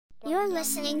You're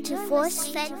listening to Force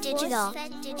Fed Digital.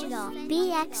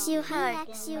 BX you heard.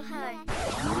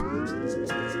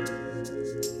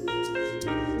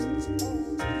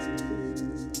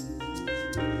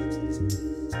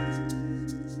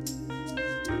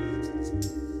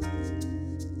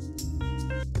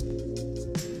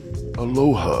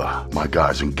 Aloha, my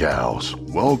guys and gals.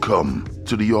 Welcome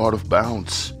to the Art of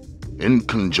Bounce. In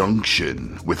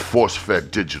conjunction with Force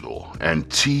Fed Digital and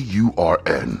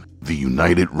TURN, the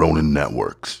United Ronin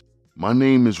Networks. My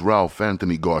name is Ralph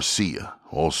Anthony Garcia,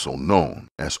 also known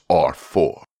as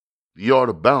R4. The Art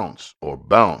of Bounce, or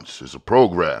Bounce, is a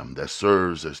program that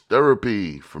serves as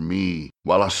therapy for me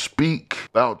while I speak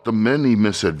about the many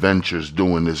misadventures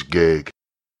doing this gig.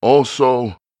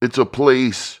 Also, it's a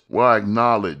place where I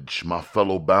acknowledge my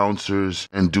fellow bouncers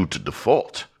and due to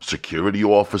default, security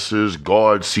officers,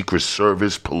 guards, Secret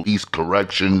Service, police,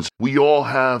 corrections, we all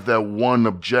have that one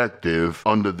objective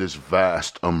under this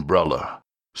vast umbrella: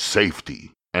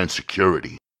 safety and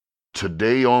security.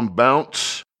 Today on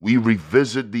Bounce, we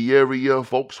revisit the area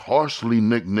folks harshly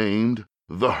nicknamed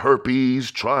the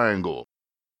Herpes Triangle.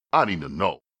 I need to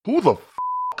know, who the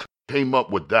f*** came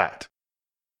up with that?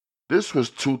 This was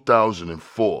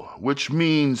 2004, which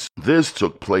means this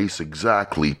took place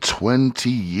exactly 20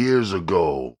 years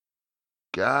ago.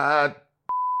 God.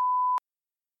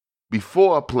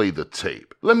 Before I play the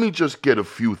tape, let me just get a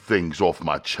few things off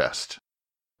my chest.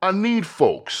 I need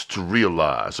folks to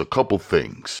realize a couple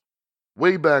things.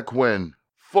 Way back when,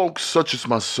 folks such as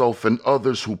myself and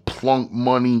others who plunk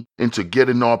money into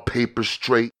getting our papers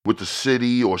straight with the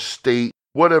city or state,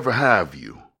 whatever have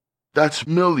you, that's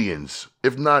millions,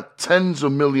 if not tens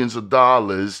of millions of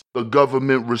dollars the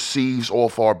government receives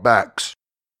off our backs.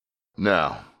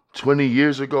 Now, 20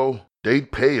 years ago, they'd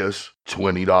pay us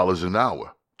 $20 an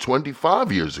hour.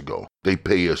 25 years ago, they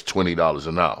pay us $20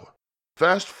 an hour.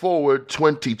 Fast forward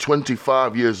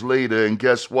 25 years later, and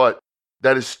guess what?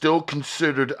 That is still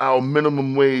considered our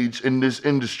minimum wage in this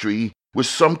industry, with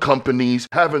some companies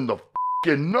having the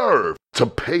f***ing nerve to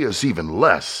pay us even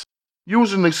less.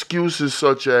 Using excuses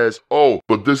such as, oh,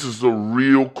 but this is a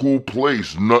real cool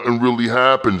place, nothing really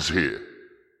happens here.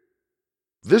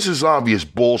 This is obvious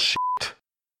bullshit.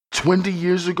 20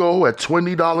 years ago, at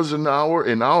 $20 an hour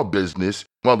in our business,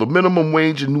 while the minimum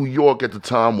wage in New York at the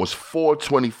time was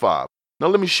 $4.25. Now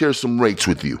let me share some rates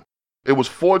with you. It was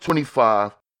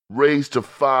 $4.25, raised to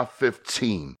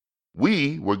 $5.15.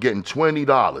 We were getting $20.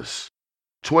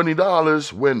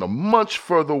 $20 went a much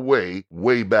further way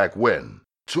back when.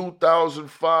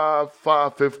 2005,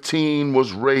 $5.15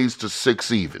 was raised to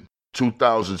 $6 even.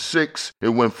 2006, it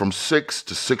went from $6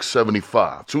 to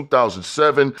 $6.75.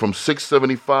 2007, from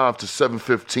 $6.75 to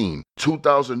 $7.15.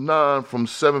 2009, from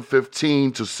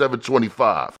 $7.15 to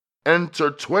 $7.25.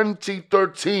 Enter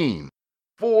 2013.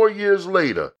 4 years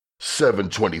later,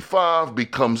 $7.25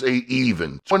 becomes $8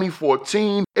 even.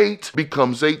 2014, $8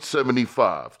 becomes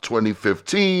 $8.75.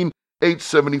 2015,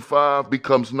 $8.75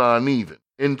 becomes $9 even.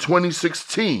 In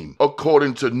 2016,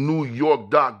 according to New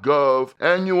York.gov,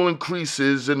 annual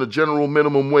increases in the general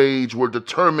minimum wage were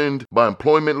determined by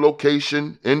employment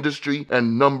location, industry,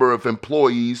 and number of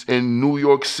employees in New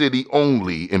York City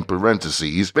only, in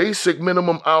parentheses, basic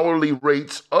minimum hourly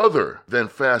rates other than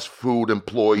fast food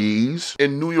employees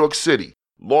in New York City.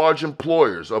 Large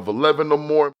employers of 11 or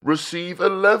more receive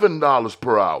 $11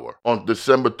 per hour on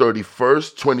December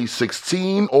 31st,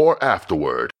 2016 or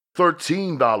afterward.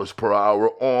 $13 per hour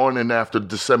on and after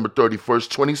December 31st,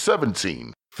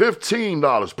 2017.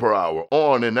 $15 per hour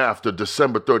on and after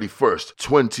December 31st,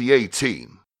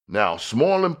 2018. Now,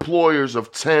 small employers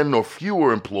of 10 or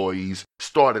fewer employees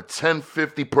start at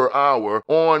 $10.50 per hour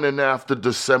on and after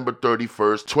December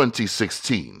 31st,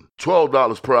 2016.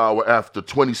 $12 per hour after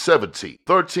 2017.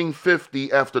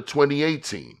 $13.50 after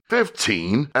 2018.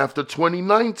 $15 after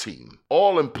 2019.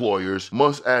 All employers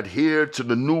must adhere to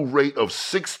the new rate of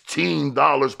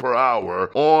 $16 per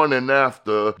hour on and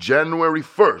after January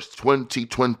 1st,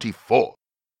 2024.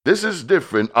 This is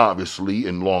different, obviously,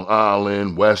 in Long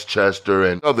Island, Westchester,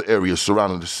 and other areas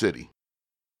surrounding the city.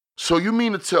 So you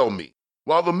mean to tell me,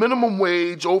 while the minimum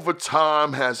wage over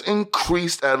time has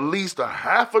increased at least a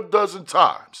half a dozen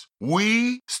times,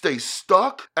 we stay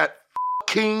stuck at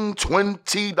f***ing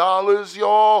 $20,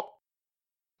 y'all?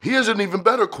 Here's an even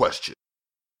better question.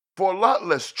 For a lot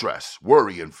less stress,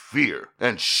 worry, and fear,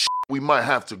 and shit we might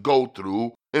have to go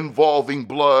through, involving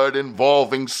blood,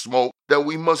 involving smoke, that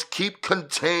we must keep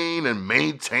contained and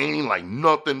maintain like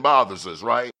nothing bothers us,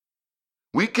 right?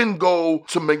 We can go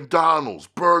to McDonald's,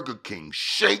 Burger King,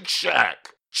 Shake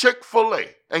Shack,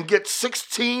 Chick-fil-A, and get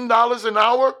 $16 an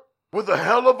hour with a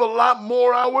hell of a lot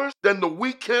more hours than the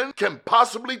weekend can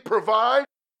possibly provide?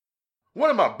 What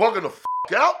am I, bugging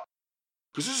the out?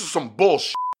 Because this is some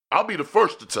bullshit. I'll be the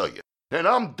first to tell you. And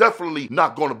I'm definitely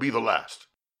not going to be the last.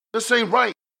 This ain't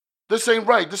right. This ain't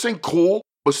right. This ain't cool.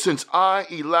 But since I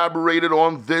elaborated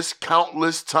on this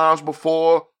countless times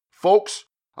before, folks,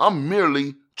 I'm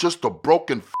merely just a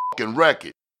broken fucking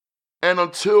record. And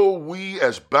until we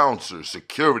as bouncers,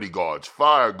 security guards,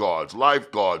 fire guards,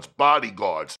 lifeguards,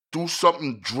 bodyguards do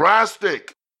something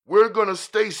drastic, we're gonna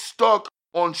stay stuck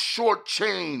on short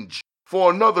change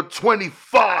for another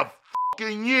 25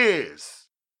 fucking years.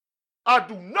 I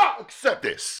do not accept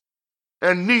this.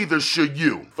 And neither should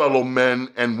you, fellow men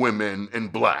and women in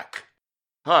black.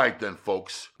 Alright then,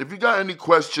 folks. If you got any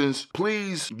questions,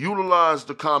 please utilize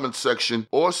the comment section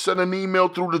or send an email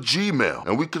through the Gmail,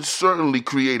 and we can certainly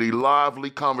create a lively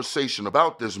conversation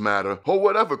about this matter or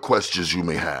whatever questions you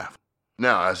may have.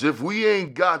 Now, as if we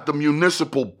ain't got the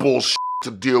municipal bullshit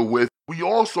to deal with, we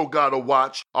also gotta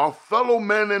watch our fellow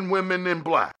men and women in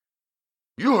black.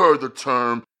 You heard the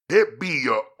term, it be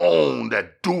your own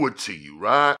that do it to you,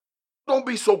 right? Don't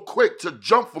be so quick to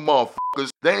jump for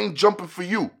motherfuckers. They ain't jumping for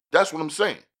you. That's what I'm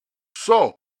saying.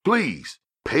 So, please,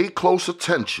 pay close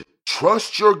attention.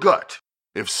 Trust your gut.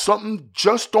 If something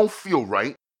just don't feel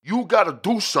right, you gotta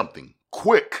do something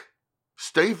quick.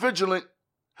 Stay vigilant,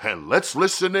 and let's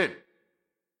listen in.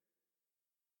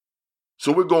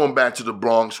 So we're going back to the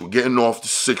Bronx. We're getting off the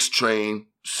 6th train,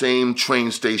 same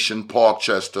train station,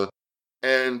 Parkchester,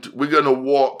 and we're gonna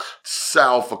walk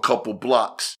south a couple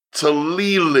blocks to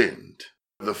Leland,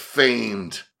 the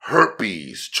famed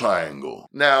Herpes Triangle.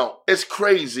 Now, it's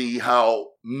crazy how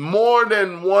more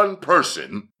than one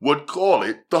person would call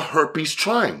it the Herpes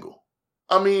Triangle.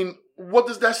 I mean, what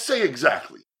does that say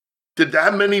exactly? Did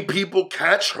that many people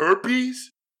catch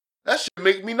herpes? That should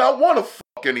make me not want to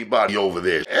fuck anybody over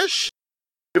there.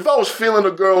 If I was feeling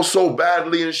a girl so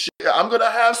badly and shit, I'm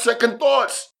gonna have second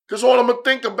thoughts, because all I'm gonna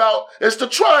think about is the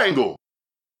triangle.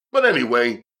 But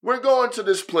anyway, we're going to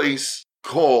this place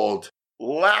called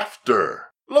Laughter,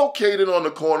 located on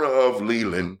the corner of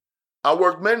Leland. I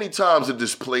worked many times at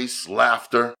this place,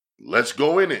 Laughter. Let's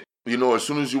go in it. You know, as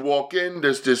soon as you walk in,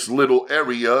 there's this little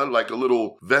area, like a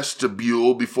little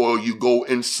vestibule before you go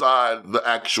inside the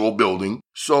actual building.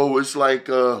 So it's like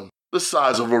the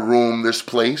size of a room, this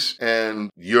place, and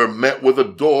you're met with a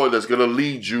door that's going to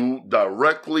lead you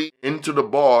directly into the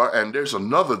bar, and there's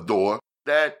another door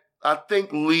that I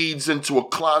think leads into a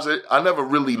closet. I never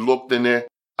really looked in there.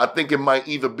 I think it might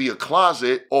either be a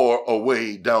closet or a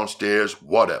way downstairs,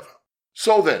 whatever.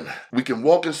 So then, we can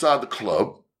walk inside the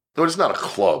club. No, it's not a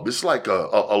club. It's like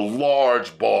a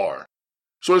large bar.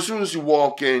 So as soon as you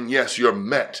walk in, yes, you're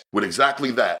met with exactly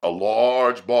that, a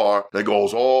large bar that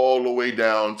goes all the way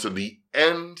down to the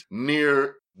end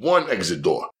near one exit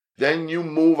door. Then you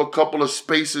move a couple of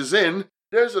spaces in.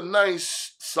 There's a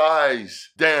nice size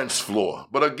dance floor.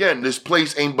 But again, this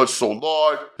place ain't but so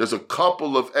large. There's a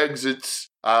couple of exits.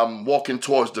 I'm walking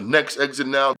towards the next exit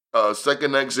now,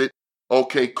 second exit.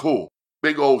 Okay, cool.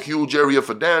 Big old huge area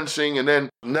for dancing. And then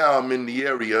now I'm in the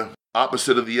area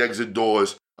opposite of the exit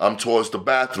doors. I'm towards the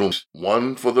bathrooms.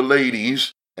 One for the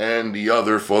ladies and the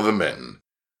other for the men.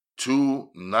 2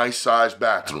 nice-sized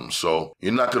bathrooms, so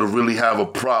you're not going to really have a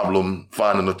problem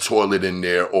finding a toilet in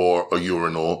there or a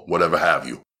urinal, whatever have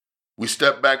you. We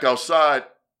step back outside.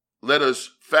 Let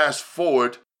us fast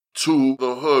forward to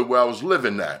the hood where I was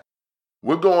living at.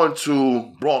 We're going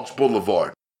to Bronx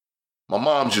Boulevard. My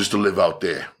mom's used to live out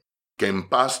there. Que en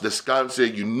paz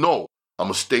descanse, you know I'm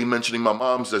going to stay mentioning my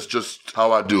moms. That's just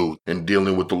how I do in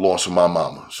dealing with the loss of my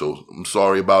mama. So I'm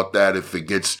sorry about that if it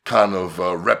gets kind of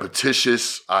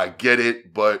repetitious. I get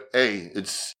it, but hey,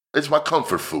 it's my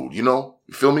comfort food, you know?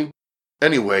 You feel me?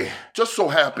 Anyway, just so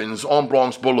happens on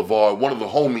Bronx Boulevard, one of the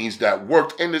homies that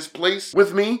worked in this place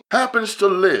with me happens to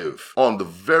live on the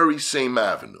very same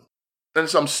avenue. And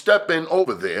as I'm stepping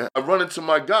over there, I run into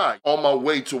my guy on my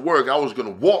way to work. I was going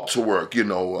to walk to work,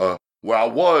 where I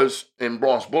was in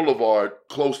Bronx Boulevard,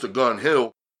 close to Gun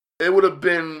Hill. It would have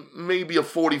been maybe a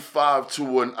 45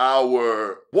 to an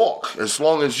hour walk, as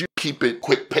long as you keep it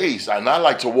quick pace. And I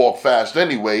like to walk fast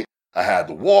anyway. I had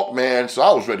the Walkman, so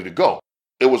I was ready to go.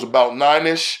 It was about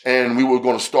 9-ish, and we were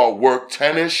going to start work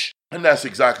 10-ish, and that's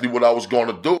exactly what I was going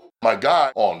to do. My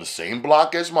guy on the same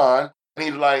block as mine, and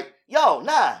he's like, "Yo,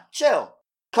 nah, chill.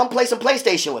 Come play some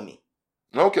PlayStation with me."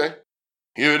 Okay.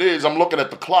 Here it is. I'm looking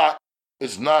at the clock.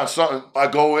 It's 9-something. I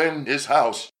go in his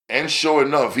house, and sure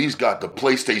enough, he's got the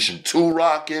PlayStation 2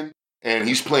 rocking, and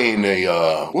he's playing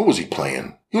what was he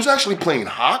playing? He was actually playing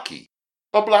hockey.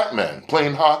 A black man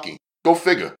playing hockey. Go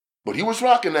figure. But he was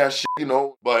rocking that shit,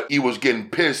 but he was getting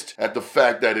pissed at the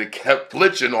fact that it kept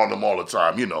glitching on him all the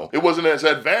time, It wasn't as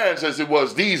advanced as it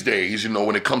was these days,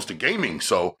 when it comes to gaming.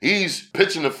 So he's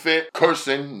pitching a fit,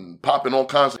 cursing, popping all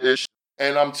kinds of ish.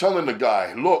 And I'm telling the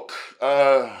guy, look,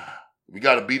 we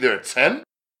got to be there at 10?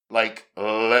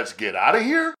 Let's get out of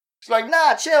here? It's like,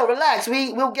 nah, chill, relax.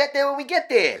 We'll get there when we get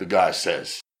there. The guy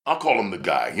says. I'll call him the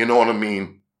guy, you know what I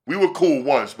mean? We were cool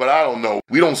once, but I don't know.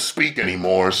 We don't speak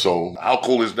anymore, so how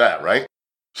cool is that, right?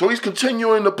 So he's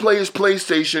continuing to play his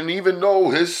PlayStation, even though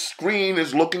his screen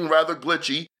is looking rather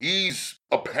glitchy. He's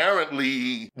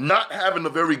apparently not having a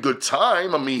very good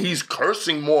time. I mean, he's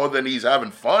cursing more than he's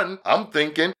having fun, I'm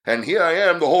thinking. And here I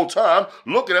am the whole time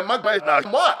looking at my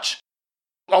watch.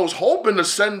 I was hoping to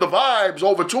send the vibes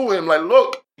over to him, like,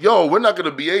 look, yo, we're not going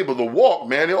to be able to walk,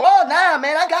 man. Oh, nah,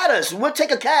 man, I got us. We'll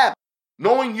take a cab.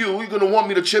 Knowing you're going to want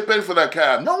me to chip in for that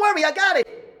cab. Don't worry, I got it.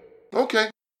 Okay.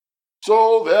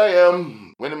 So there I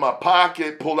am. Went in my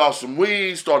pocket, pulled out some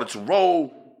weed, started to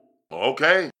roll.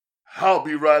 Okay. I'll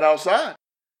be right outside.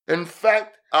 In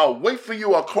fact, I'll wait for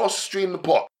you across the street in the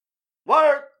park.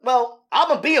 Word? Well, I'm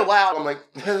going to be a while. I'm like,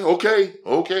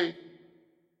 okay.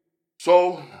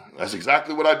 So that's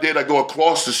exactly what I did. I go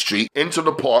across the street into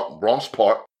the park, Bronx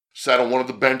Park, sat on one of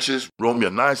the benches, rolled me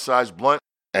a nice-sized blunt,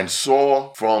 and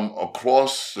saw from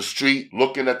across the street,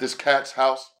 looking at this cat's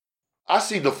house, I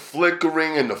see the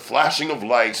flickering and the flashing of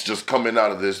lights just coming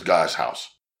out of this guy's house.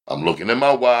 I'm looking at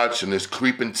my watch and it's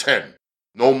creeping 10.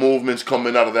 No movements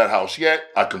coming out of that house yet.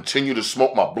 I continue to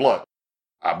smoke my blunt.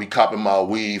 I be copping my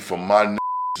weed from my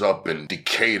up in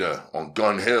Decatur on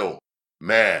Gun Hill.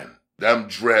 Man, them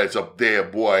dreads up there,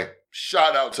 boy.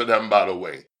 Shout out to them, by the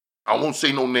way. I won't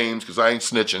say no names because I ain't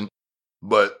snitching.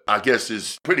 But I guess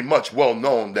it's pretty much well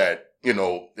known that,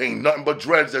 ain't nothing but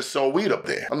dreads that sell weed up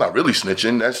there. I'm not really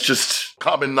snitching. That's just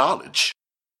common knowledge.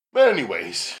 But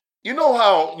anyways, you know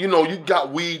how, you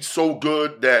got weed so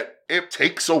good that it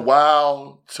takes a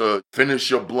while to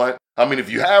finish your blunt? I mean, if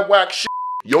you have whack shit,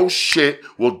 your shit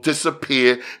will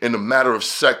disappear in a matter of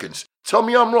seconds. Tell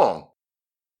me I'm wrong.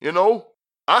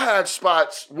 I had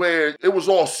spots where it was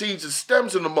all seeds and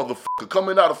stems in the motherfucker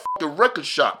coming out of fucking record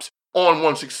shops on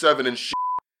 167 and shit.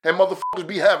 And motherfuckers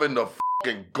be having the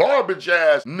fucking garbage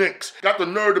ass nicks. Got the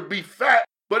nerve to be fat,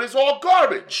 but it's all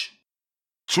garbage.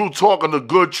 True talking the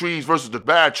good trees versus the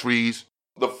bad trees.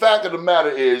 The fact of the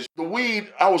matter is, the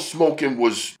weed I was smoking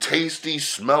was tasty,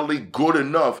 smelly, good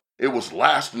enough. It was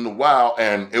lasting a while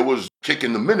and it was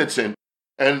kicking the minutes in.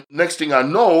 And next thing I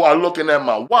know, I'm looking at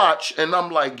my watch and I'm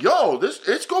like, yo,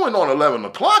 it's going on 11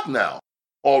 o'clock now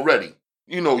already.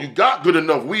 You got good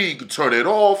enough weed, you can turn it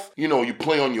off. You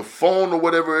play on your phone or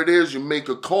whatever it is. You make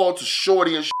a call to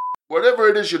shorty and whatever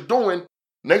it is you're doing.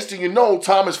 Next thing you know,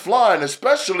 time is flying,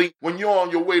 especially when you're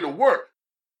on your way to work.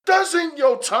 Doesn't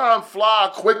your time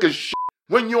fly quick as shit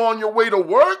when you're on your way to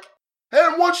work?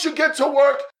 And once you get to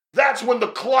work, that's when the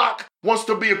clock wants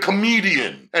to be a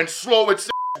comedian and slow its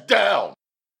down.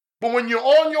 But when you're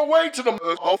on your way to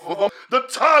the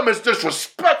time is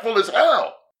disrespectful as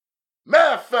hell.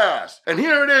 Mad fast. And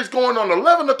here it is going on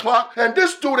 11 o'clock, and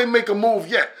this dude ain't make a move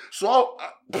yet. So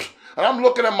I'm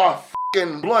looking at my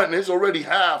fucking blunt, and it's already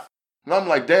half. And I'm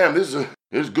like, damn, this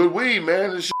is good weed, man.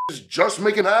 This shit is just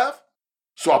making half.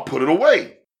 So I put it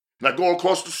away. And I go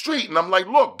across the street, and I'm like,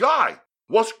 look, guy,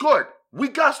 what's good? We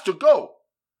got to go.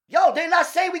 Yo, didn't I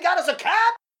say we got us a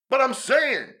cab? But I'm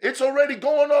saying, it's already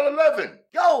going on 11.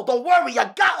 Yo, don't worry,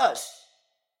 I got us.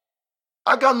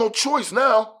 I got no choice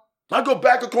now. I go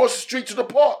back across the street to the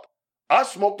park. I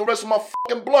smoked the rest of my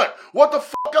fucking blunt. What the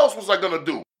fuck else was I gonna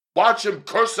do? Watch him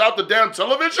curse out the damn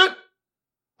television?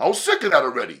 I was sick of that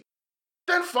already.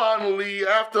 Then finally,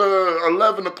 after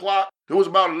 11 o'clock, it was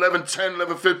about 11:10,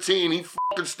 11:15, he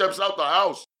fucking steps out the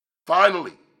house.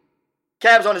 Finally.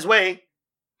 Cab's on his way.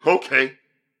 Okay.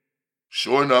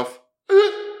 Sure enough.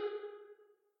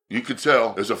 You could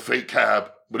tell there's a fake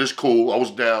cab, but it's cool. I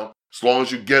was down. As long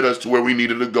as you get us to where we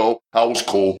needed to go, I was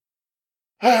cool.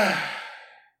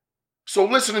 So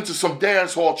listening to some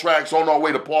dance hall tracks on our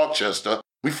way to Parkchester,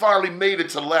 we finally made it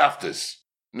to Laughters.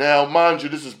 Now, mind you,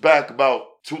 this is back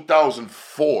about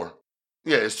 2004.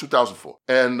 Yeah, it's 2004.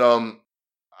 And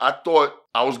I thought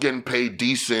I was getting paid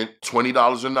decent,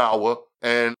 $20 an hour,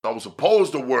 and I was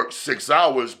supposed to work 6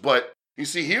 hours, but you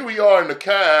see, here we are in the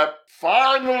cab,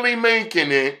 finally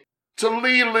making it to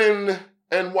Leland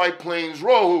and White Plains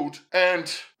Road,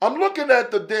 and I'm looking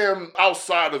at the damn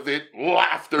outside of it,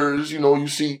 Laughters, you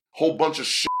see a whole bunch of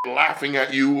shit laughing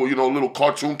at you, or, little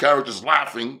cartoon characters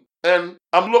laughing, and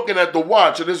I'm looking at the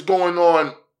watch, and it's going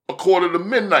on 1:45 to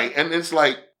midnight, and it's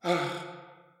like,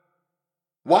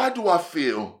 why do I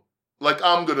feel like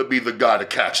I'm gonna be the guy to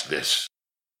catch this.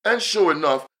 And sure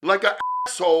enough, like an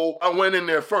asshole, I went in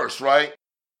there first, right?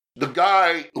 The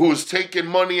guy who was taking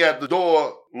money at the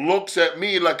door looks at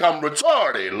me like I'm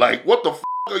retarded. Like, what the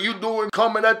are you doing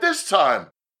coming at this time?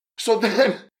 So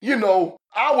then,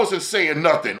 I wasn't saying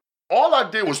nothing. All I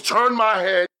did was turn my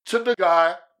head to the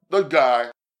guy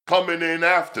coming in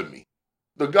after me.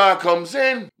 The guy comes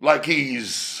in like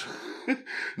he's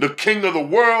the king of the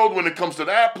world when it comes to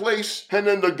that place. And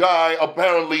then the guy,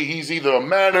 apparently he's either a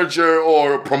manager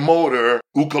or a promoter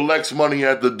who collects money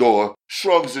at the door,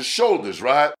 shrugs his shoulders,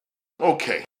 right?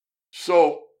 Okay,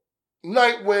 so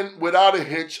night went without a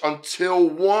hitch until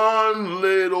one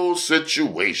little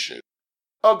situation.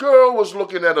 A girl was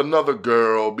looking at another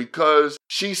girl because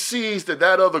she sees that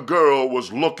other girl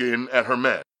was looking at her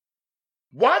man.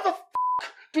 Why the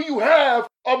do you have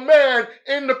a man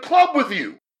in the club with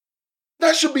you?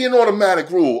 That should be an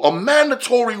automatic rule, a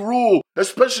mandatory rule,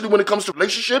 especially when it comes to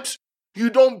relationships.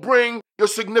 You don't bring your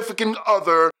significant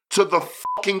other to the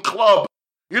fucking club.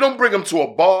 You don't bring him to a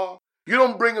bar. You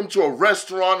don't bring him to a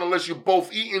restaurant unless you're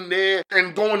both eating there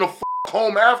and going to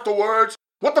home afterwards.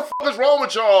 What the is wrong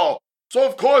with y'all? So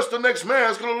of course the next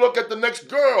man's gonna look at the next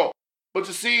girl. But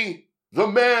you see, the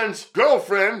man's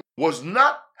girlfriend was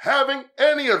not having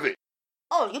any of it.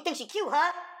 Oh, you think she cute,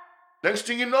 huh? Next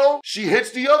thing you know, she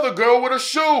hits the other girl with a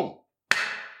shoe.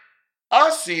 I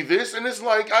see this and it's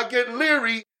like I get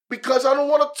leery because I don't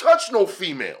want to touch no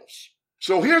females.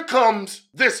 So here comes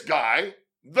this guy.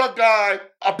 The guy,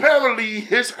 apparently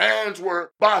his hands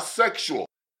were bisexual.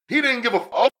 He didn't give a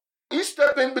fuck. He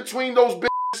stepped in between those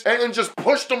bitches and just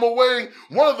pushed them away.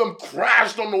 One of them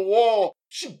crashed on the wall.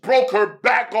 She broke her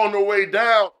back on the way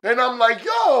down. And I'm like,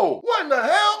 yo, what in the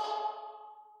hell?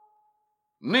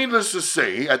 Needless to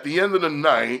say, at the end of the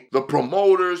night, the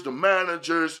promoters, the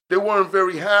managers, they weren't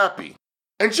very happy.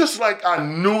 And just like I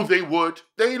knew they would,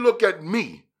 they look at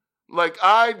me like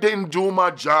I didn't do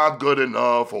my job good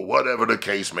enough or whatever the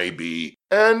case may be.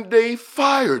 And they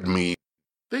fired me.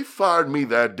 They fired me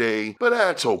that day, but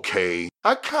that's okay.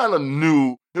 I kind of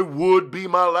knew it would be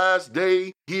my last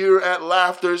day here at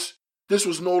Laughter's. This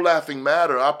was no laughing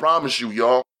matter, I promise you,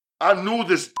 y'all. I knew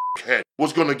this dickhead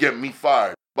was gonna get me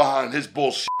fired behind his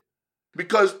bullshit.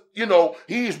 Because,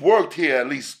 he's worked here at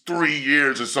least 3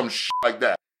 years or some shit like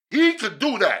that. He could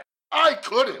do that. I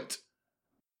couldn't.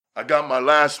 I got my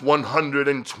last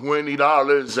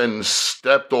 $120 and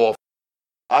stepped off.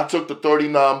 I took the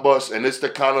 39 bus, and it's the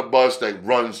kind of bus that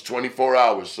runs 24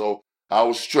 hours, so I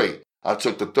was straight. I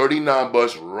took the 39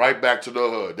 bus right back to the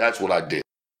hood. That's what I did.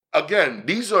 Again,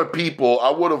 these are people I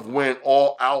would have went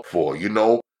all out for,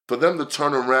 for them to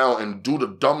turn around and do the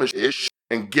dumbest ish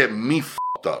and get me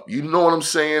fucked up. You know what I'm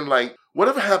saying? Like,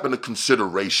 whatever happened to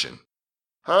consideration?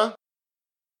 Huh?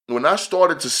 When I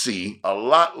started to see a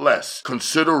lot less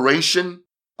consideration,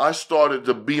 I started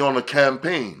to be on a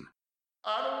campaign.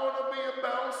 I don't want to be a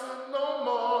bouncer no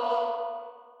more.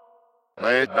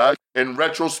 Man, in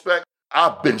retrospect,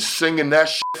 I've been singing that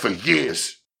shit for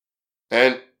years.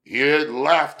 And here at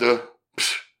Laughter,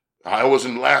 I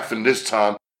wasn't laughing this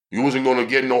time. You wasn't going to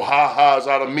get no ha-has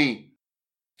out of me.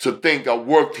 To think I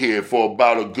worked here for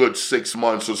about a good 6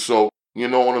 months or so, you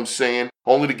know what I'm saying?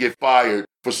 Only to get fired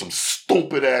for some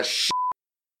stupid ass shit.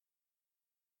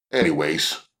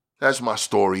 Anyways, that's my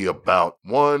story about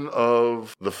one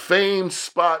of the famed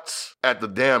spots at the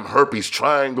damn Herpes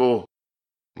Triangle,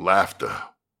 Laughter.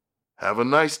 Have a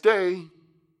nice day.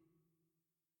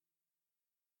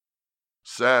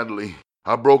 Sadly,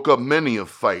 I broke up many a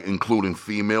fight, including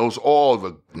females, all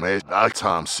the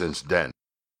time since then.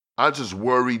 I just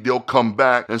worry they'll come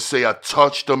back and say I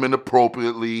touched them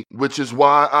inappropriately, which is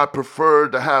why I prefer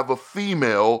to have a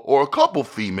female or a couple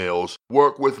females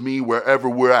work with me wherever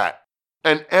we're at.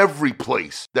 And every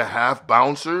place that have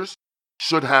bouncers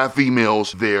should have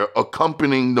females there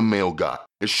accompanying the male guy.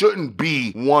 It shouldn't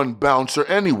be one bouncer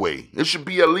anyway. It should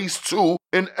be at least 2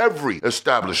 in every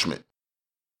establishment.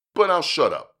 But I'll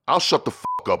shut up. I'll shut the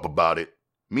fuck up about it.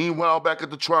 Meanwhile, back at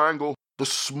the Triangle, the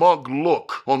smug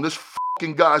look on this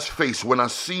fucking guy's face when I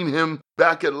seen him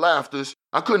back at Laughter's,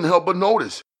 I couldn't help but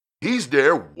notice. He's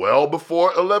there well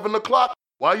before 11 o'clock.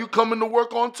 Why you coming to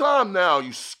work on time now,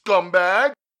 you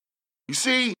scumbag? You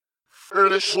see,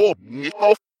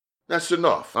 that's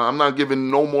enough. I'm not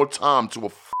giving no more time to a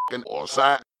fucking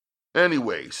outside.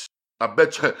 Anyways, I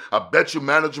bet you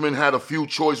management had a few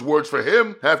choice words for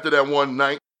him after that one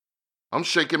night. I'm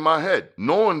shaking my head,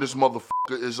 knowing this motherfucker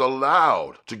is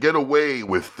allowed to get away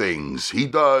with things he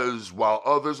does, while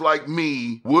others like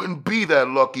me wouldn't be that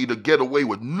lucky to get away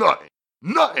with nothing.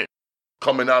 Nothing!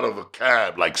 Coming out of a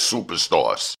cab like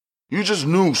superstars. You just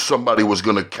knew somebody was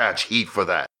gonna catch heat for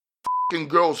that. fucking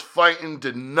girls fighting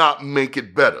did not make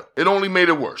it better. It only made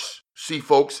it worse. See,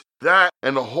 folks, that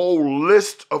and a whole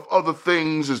list of other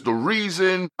things is the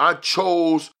reason I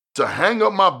chose to hang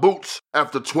up my boots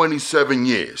after 27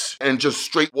 years and just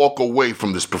straight walk away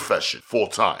from this profession full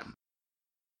time.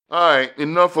 Alright,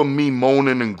 enough of me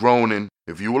moaning and groaning.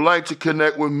 If you would like to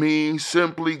connect with me,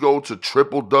 simply go to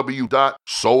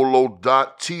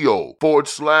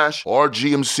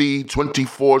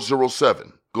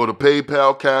www.solo.to/RGMC2407. Go to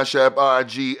PayPal, Cash App,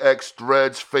 IG, X,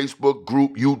 Threads, Facebook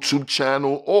group, YouTube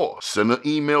channel, or send an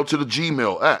email to the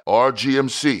Gmail at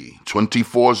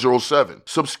RGMC2407.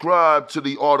 Subscribe to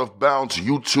the Art of Bounce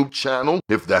YouTube channel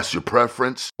if that's your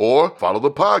preference, or follow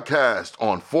the podcast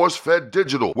on ForceFed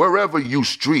Digital wherever you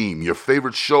stream your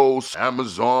favorite shows,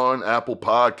 Amazon, Apple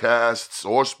Podcasts,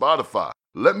 or Spotify.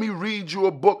 Let me read you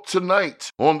a book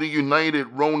tonight on the United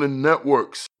Ronin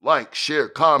Networks. Like, share,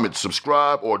 comment,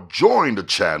 subscribe, or join the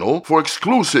channel for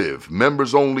exclusive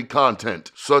members-only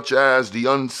content, such as the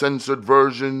uncensored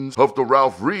versions of the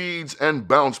Ralph Reads and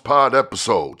Bounce Pod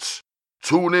episodes.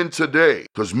 Tune in today,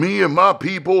 because me and my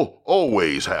people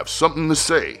always have something to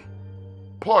say.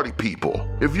 Party people,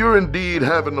 if you're indeed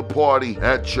having a party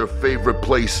at your favorite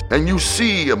place and you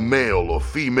see a male or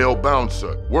female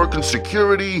bouncer working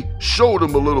security, show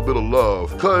them a little bit of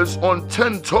love, cause on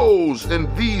 10 Toes in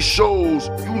these shows,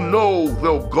 you know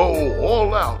they'll go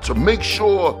all out to make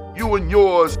sure you and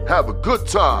yours have a good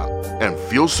time and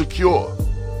feel secure.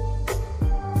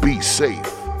 Be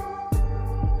safe.